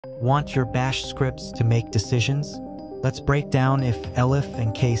Want your bash scripts to make decisions? Let's break down if, elif,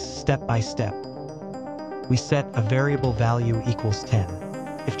 and case step by step. We set a variable value equals 10.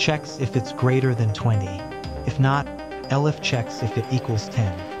 If checks if it's greater than 20. If not, elif checks if it equals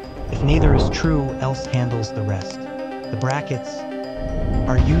 10. If neither is true, else handles the rest. The brackets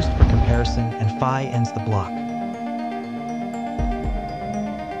are used for comparison and phi ends the block.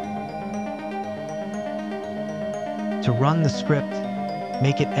 To run the script,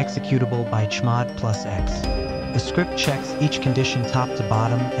 make it executable by chmod plus x. The script checks each condition top to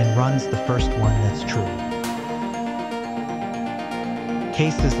bottom and runs the first one that's true.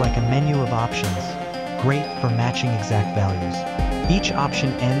 Case is like a menu of options, great for matching exact values. Each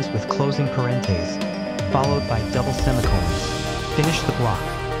option ends with closing parentheses, followed by double semicolons. Finish the block.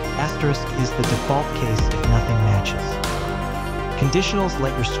 Asterisk is the default case if nothing matches. Conditionals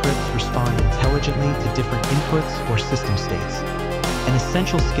let your scripts respond intelligently to different inputs or system states. An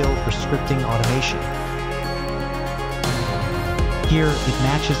essential skill for scripting automation. Here, it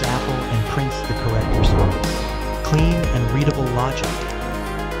matches Apple and prints the correct response. Clean and readable logic.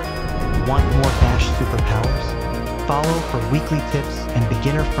 Want more Bash superpowers? Follow for weekly tips and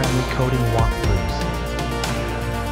beginner-friendly coding walkthroughs.